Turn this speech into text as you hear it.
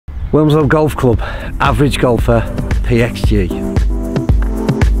Wilmslow Golf Club, average golfer, PXG.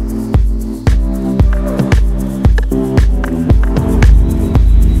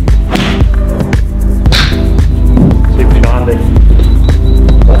 Super handy.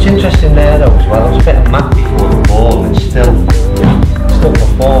 What's interesting there though as well, there's a bit of mat before the ball and still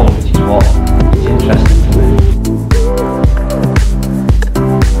performed, which is what is interesting to me.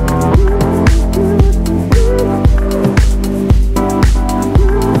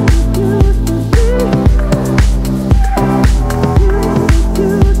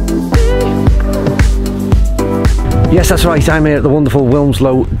 Yes, that's right, I'm here at the wonderful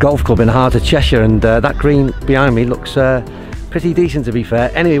Wilmslow Golf Club in the heart of Cheshire, and that green behind me looks pretty decent, to be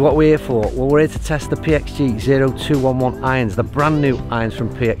fair. Anyway, what we're here for? Well, we're here to test the PXG 0211 irons, the brand new irons from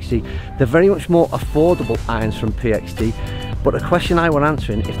PXG. They're very much more affordable irons from PXG, but the question I want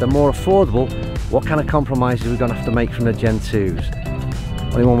answering, if they're more affordable, what kind of compromises are we going to have to make from the Gen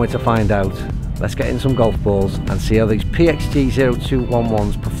 2s? Only one way to find out. Let's get in some golf balls and see how these PXG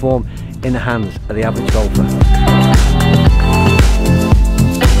 0211s perform in the hands of the average golfer.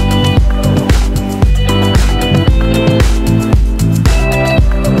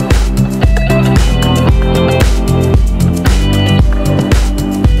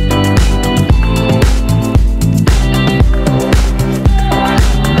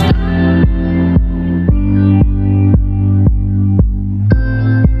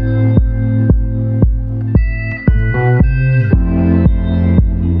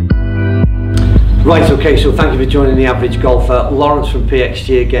 Right, okay, so thank you for joining the average golfer. Lawrence from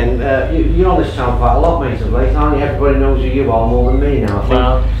PXG again. You're on this channel quite a lot, mate, of late, aren't you? Everybody knows who you are more than me now, I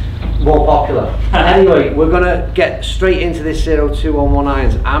think. Well, more popular. Anyway, we're going to get straight into this 0211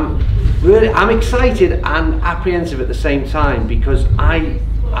 irons. I'm excited and apprehensive at the same time, because I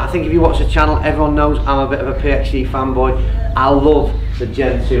think if you watch the channel, everyone knows I'm a bit of a PXG fanboy. I love the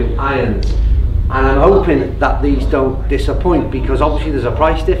Gen 2 irons, and I'm hoping that these don't disappoint, because obviously there's a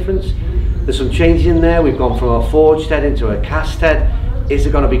price difference. There's some changes in there. We've gone from a forged head into a cast head. Is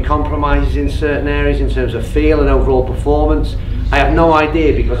there going to be compromises in certain areas in terms of feel and overall performance? I have no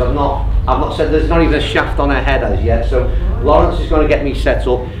idea, because I've not said, there's not even a shaft on a head as yet. So Lawrence is going to get me set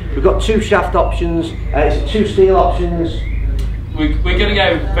up. We've got two shaft options. It's two steel options. We're going to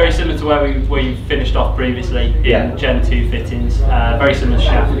go very similar to where you finished off previously in Gen 2 fittings. Very similar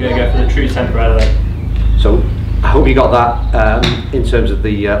shaft. We're going to go for the true temper elevate. So I hope you got that in terms of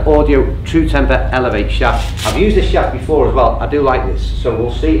the audio true temper elevate shaft. I've used this shaft before as well. I do like this, so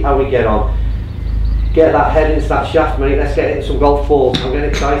we'll see how we get on. Get that head into that shaft, mate. Let's get into some golf balls. I'm getting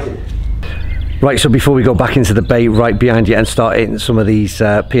excited. Right, so before we go back into the bay right behind you and start hitting some of these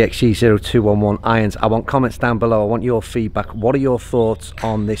PXG 0211 irons, I want comments down below. I want your feedback. What are your thoughts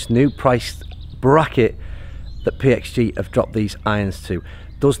on this new price bracket that PXG have dropped these irons to?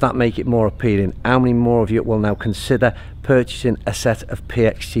 Does that make it more appealing? How many more of you will now consider purchasing a set of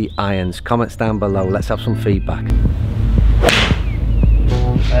PXG irons? Comments down below. Let's have some feedback.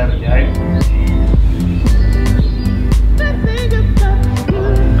 There we go.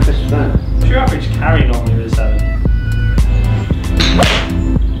 What's your average carry normally with a 7?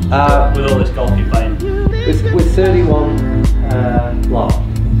 With all this golf you're playing? With 31 lot,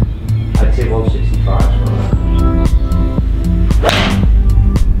 I'd say 165.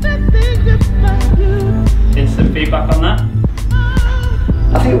 Instant feedback on that?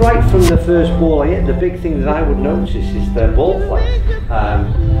 I think right from the first ball I hit, the big thing that I would notice is the ball flight.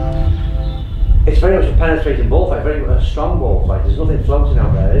 It's very much a penetrating ball flight, very much a strong ball flight. There's nothing floating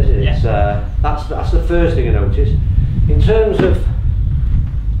out there, is it? Yeah. It's, that's the first thing I noticed. In terms of,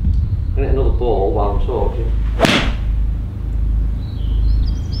 I'm going to hit another ball while I'm talking.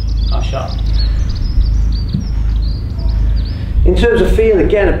 Nice shot. In terms of feel,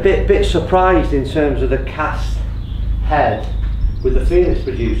 again, a bit surprised in terms of the cast head with the feel it's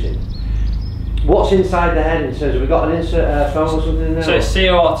producing. What's inside the head in terms of, we've got an insert foam or something in there? So it's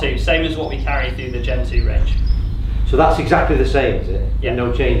COR2, same as what we carry through the Gen 2 range. So that's exactly the same, is it? Yeah.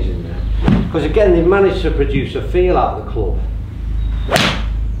 No change in there. Because again, they've managed to produce a feel out of the club.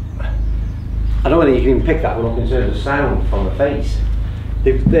 I don't know whether you can even pick that one up in terms of sound from the face.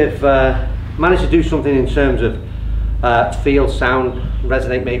 They've managed to do something in terms of feel, sound,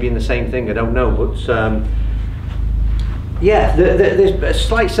 resonate maybe in the same thing, I don't know, but yeah, there's a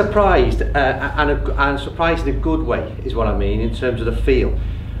slight surprise, and surprised in a good way is what I mean in terms of the feel.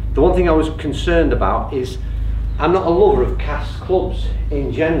 The one thing I was concerned about is, I'm not a lover of cast clubs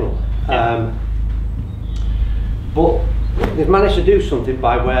in general, but they've managed to do something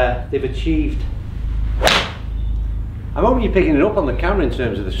by where they've achieved, I'm hoping you're picking it up on the camera in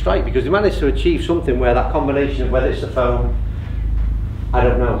terms of the strike, because they managed to achieve something where that combination of whether it's the foam, I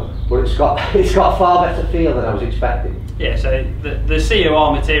don't know, but it's got a far better feel than I was expecting. Yeah, so the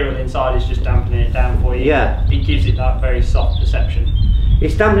COR material inside is just dampening it down for you. Yeah. It gives it that very soft perception.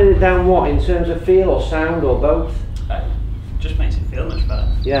 It's dampening it down what, in terms of feel or sound or both? Just makes it feel much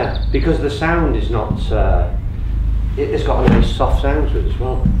better. Yeah, because the sound is not, it's got a nice soft sound to it as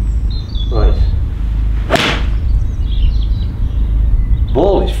well. Right.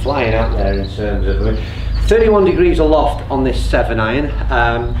 Ball is flying out there in terms of, 31 degrees aloft on this 7-iron,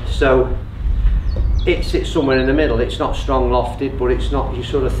 so it sits somewhere in the middle. It's not strong lofted, but it's not your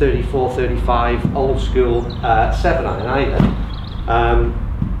sort of 34, 35 old school 7-iron either.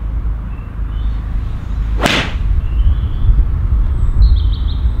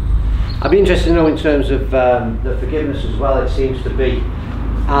 I'd be interested to know in terms of the forgiveness as well. It seems to be,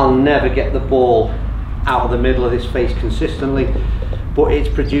 I'll never get the ball out of the middle of this face consistently, but it's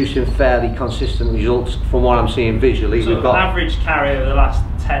producing fairly consistent results from what I'm seeing visually. So we've got average carry over the last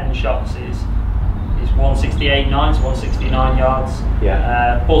 10 shots is 168.9 to 169 yards.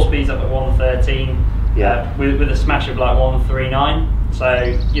 Yeah. Ball speed's up at 113. Yeah. With a smash of like 139.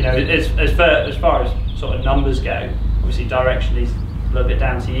 So you know, as far as sort of numbers go, obviously directionally is a little bit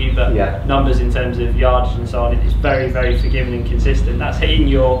down to you, but yeah, numbers in terms of yardage and so on, it's very, very forgiving and consistent. That's hitting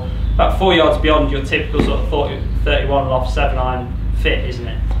your about 4 yards beyond your typical sort of 31 loft 7-iron fit, isn't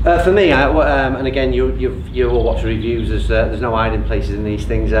it? For me, and again, you all watch reviews. There's no hiding places in these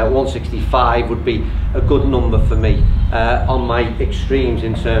things. 165 would be a good number for me on my extremes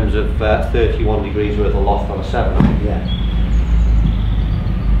in terms of 31 degrees worth of loft on a 7-iron. Yeah.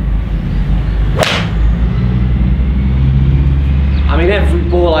 I mean, every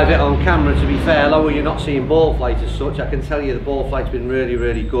ball I've hit on camera, to be fair, although you're not seeing ball flight as such, I can tell you the ball flight's been really,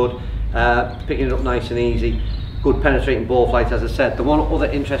 really good. Picking it up nice and easy. Good penetrating ball flight, as I said. The one other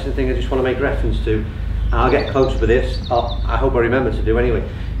interesting thing I just want to make reference to, and I'll get close with this, I hope I remember to do anyway,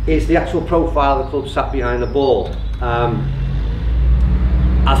 is the actual profile the club sat behind the ball. I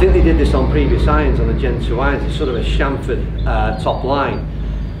think they did this on previous irons, on the Gen 2 irons. It's sort of a chamfered top line.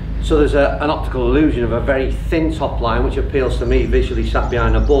 So there's an optical illusion of a very thin top line, which appeals to me visually sat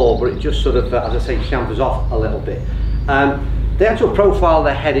behind the ball, but it just sort of, as I say, chamfers off a little bit. The actual profile of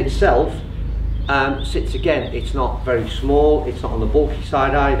the head itself sits, again, it's not very small, it's not on the bulky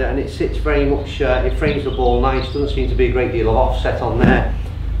side either, and it sits very much, it frames the ball nice, doesn't seem to be a great deal of offset on there.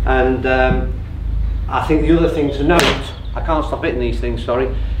 And I think the other thing to note, I can't stop hitting these things, sorry,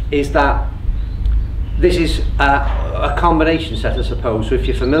 is that this is a combination set, I suppose. So if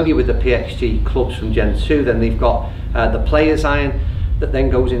you're familiar with the PXG clubs from Gen 2, then they've got the player's iron that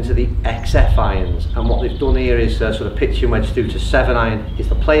then goes into the XF irons, and what they've done here is sort of pitch and wedge through to 7-iron is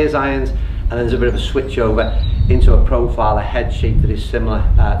the player's irons, and then there's a bit of a switch over into a profile, a head shape that is similar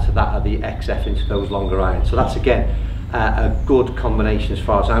to that of the XF into those longer irons. So that's, again, a good combination as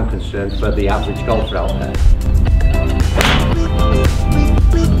far as I'm concerned for the average golfer out there.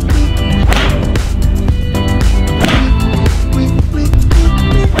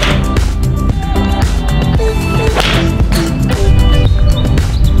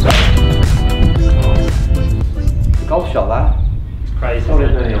 Golf shot, that. It's crazy.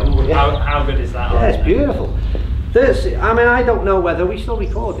 How good is that? Yeah, it's beautiful. I mean, I don't know whether we're still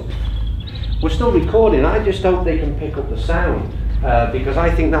recording. We're still recording. I just hope they can pick up the sound because I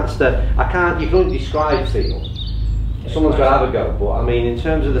think that's you can only describe feel. Someone's got to have a go, but I mean, in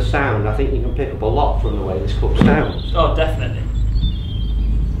terms of the sound, I think you can pick up a lot from the way this club sounds. Oh, definitely.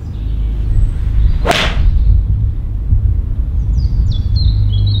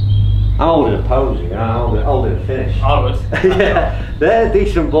 I'm holding a pose, you know, I'm holding a finish. I would. Yeah, they're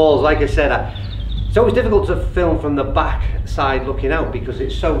decent balls. Like I said, it's always difficult to film from the back side looking out because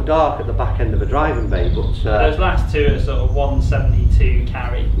it's so dark at the back end of a driving bay. But those last two are sort of 172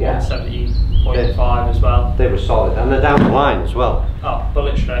 carry, yeah, 170.5 as well. They were solid, and they're down the line as well. Oh,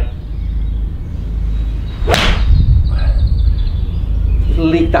 bullet straight.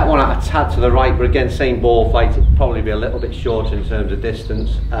 Leaked that one out a tad to the right, but again, same ball flight, it'd probably be a little bit shorter in terms of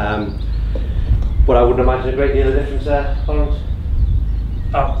distance. But I wouldn't imagine a great deal of difference there, Lawrence.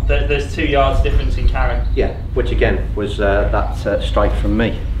 Oh, there's 2 yards difference in carry. Yeah, which again was that strike from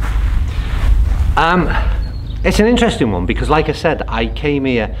me. It's an interesting one because, like I said, I came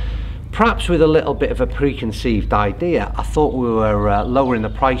here perhaps with a little bit of a preconceived idea. I thought we were lowering the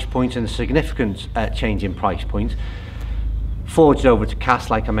price points, and a significant change in price points. Forged over to cast,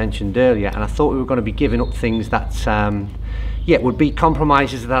 like I mentioned earlier, and I thought we were going to be giving up things that yeah, would be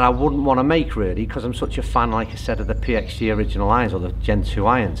compromises that I wouldn't want to make, really, because I'm such a fan, like I said, of the PXG original irons or the Gen 2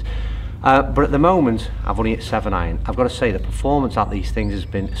 irons. But at the moment, I've only hit 7-iron. I've got to say the performance at these things has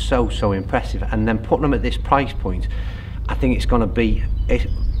been so impressive, and then putting them at this price point, I think it's going to be a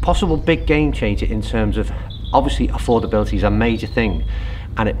possible big game changer in terms of, obviously affordability is a major thing,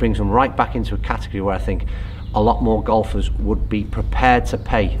 and it brings them right back into a category where I think a lot more golfers would be prepared to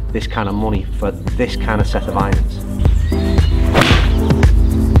pay this kind of money for this kind of set of irons.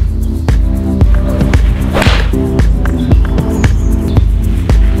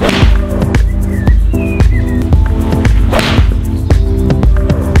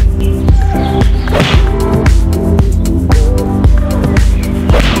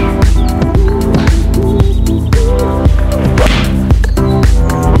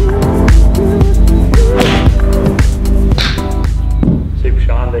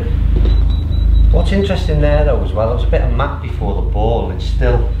 Interesting there though as well, there was a bit of matte before the ball, and it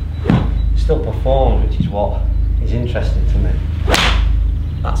still performed, which is what is interesting to me.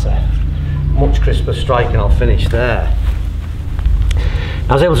 That's a much crisper strike, and I'll finish there.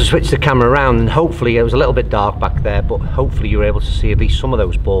 I was able to switch the camera around, and hopefully it was a little bit dark back there, but hopefully you were able to see at least some of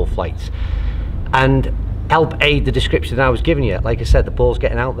those ball flights and help aid the description that I was giving you. Like I said, the ball's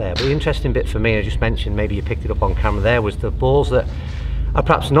getting out there, but the interesting bit for me, I just mentioned, maybe you picked it up on camera there, was the balls that are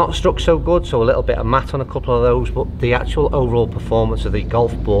perhaps not struck so good, so a little bit of matte on a couple of those, but the actual overall performance of the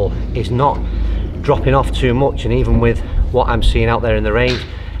golf ball is not dropping off too much. And even with what I'm seeing out there in the range,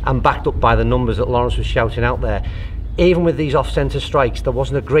 and backed up by the numbers that Lawrence was shouting out there, even with these off-centre strikes, there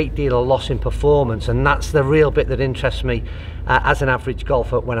wasn't a great deal of loss in performance, and that's the real bit that interests me as an average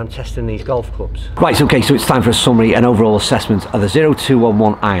golfer when I'm testing these golf clubs. Right, okay, so it's time for a summary and overall assessment of the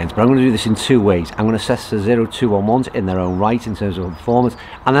 0211 irons, but I'm going to do this in two ways. I'm going to assess the 0211s in their own right in terms of performance,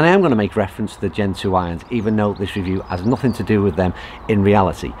 and then I am going to make reference to the Gen 2 irons, even though this review has nothing to do with them in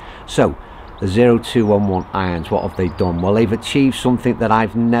reality. So, the 0211 irons, what have they done? Well, they've achieved something that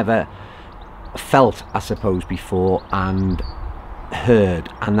I've never felt, I suppose, before and heard,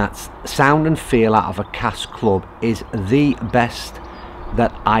 and that's sound and feel out of a cast club is the best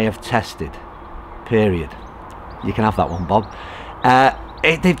that I have tested, period. You can have that one, Bob.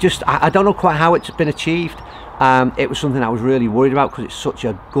 They've just, I don't know quite how it's been achieved. It was something I was really worried about, because it's such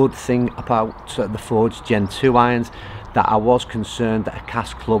a good thing about the Forged Gen 2 irons, that I was concerned that a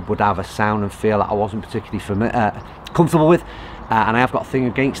cast club would have a sound and feel that I wasn't particularly comfortable with. And I have got a thing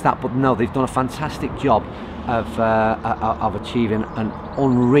against that, but no, they've done a fantastic job of achieving an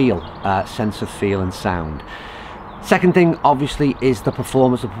unreal sense of feel and sound. Second thing, obviously, is the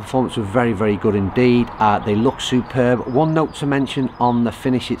performance. The performance was very, very good indeed. They look superb. One note to mention on the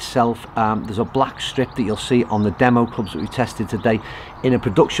finish itself, there's a black strip that you'll see on the demo clubs that we tested today. In a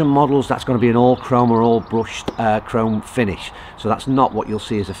production models, that's going to be an all chrome or all brushed chrome finish. So that's not what you'll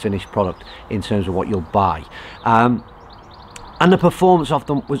see as a finished product in terms of what you'll buy. And the performance of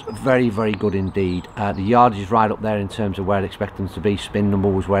them was very, very good indeed. The yardage is right up there in terms of where I'd expect them to be. Spin number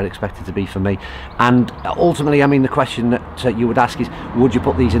was where I'd expected to be for me. And ultimately, I mean, the question that you would ask is, would you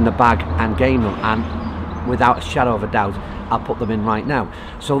put these in the bag and game them? And without a shadow of a doubt, I'll put them in right now.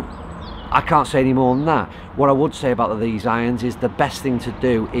 So I can't say any more than that. What I would say about these irons is the best thing to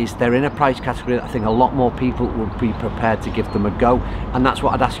do is they're in a price category that I think a lot more people would be prepared to give them a go. And that's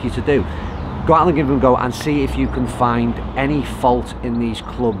what I'd ask you to do. Go out and give them a go and see if you can find any fault in these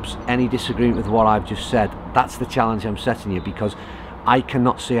clubs, any disagreement with what I've just said. That's the challenge I'm setting you, because I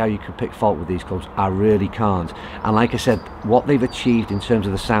cannot see how you can pick fault with these clubs. I really can't. And like I said, what they've achieved in terms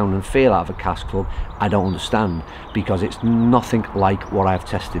of the sound and feel out of a cast club, I don't understand, because it's nothing like what I've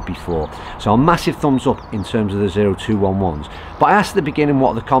tested before. So a massive thumbs up in terms of the 0211s. But I asked at the beginning what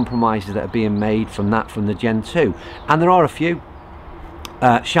are the compromises that are being made from the Gen 2, and there are a few.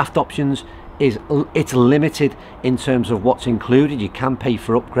 Shaft options, it's limited in terms of what's included. You can pay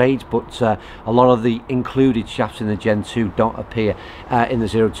for upgrades, but a lot of the included shafts in the Gen 2 don't appear in the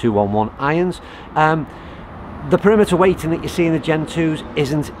 0211 irons. The perimeter weighting that you see in the Gen 2s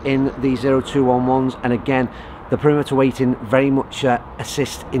isn't in the 0211s, and again, the perimeter weighting very much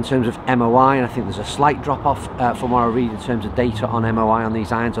assists in terms of MOI, and I think there's a slight drop off from what I read in terms of data on MOI on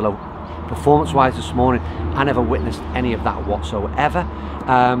these irons, although performance wise this morning I never witnessed any of that whatsoever.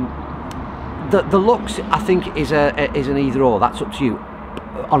 The looks, I think, is an either or. That's up to you.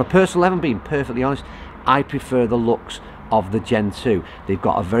 On a personal level, being perfectly honest, I prefer the looks of the Gen 2. They've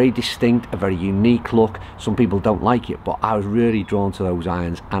got a very distinct, a very unique look. Some people don't like it, but I was really drawn to those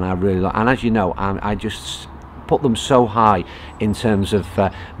irons, and I really like. And as you know, I just put them so high in terms of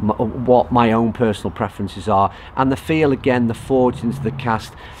what my own personal preferences are, and the feel, again, the forged into the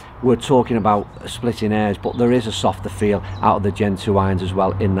cast. We're talking about splitting hairs, but there is a softer feel out of the Gen 2 irons as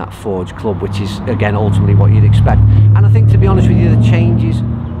well in that forged club, which is, again, ultimately what you'd expect. And I think, to be honest with you, the changes,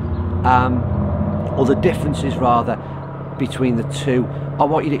 or the differences rather, between the two are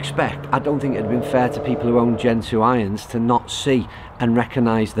what you'd expect. I don't think it'd have been fair to people who own Gen 2 irons to not see and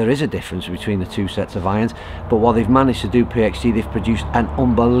recognise there is a difference between the two sets of irons. But what they've managed to do, PXG, they've produced an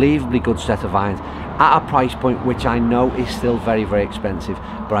unbelievably good set of irons at a price point which I know is still very, very expensive,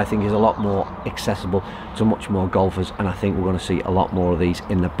 but I think is a lot more accessible to much more golfers, and I think we're going to see a lot more of these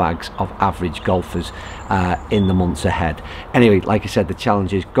in the bags of average golfers in the months ahead. Anyway, like I said, the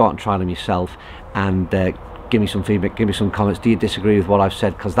challenge is go out and try them yourself, and give me some feedback, give me some comments. Do you disagree with what I've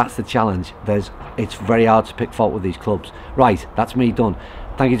said? Because that's the challenge. It's very hard to pick fault with these clubs. Right, that's me done.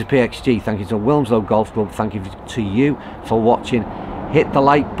 Thank you to PXG, thank you to Wilmslow Golf Club, thank you to you for watching. Hit the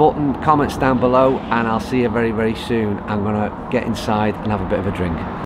like button, comments down below, and I'll see you very, very soon. I'm going to get inside and have a bit of a drink.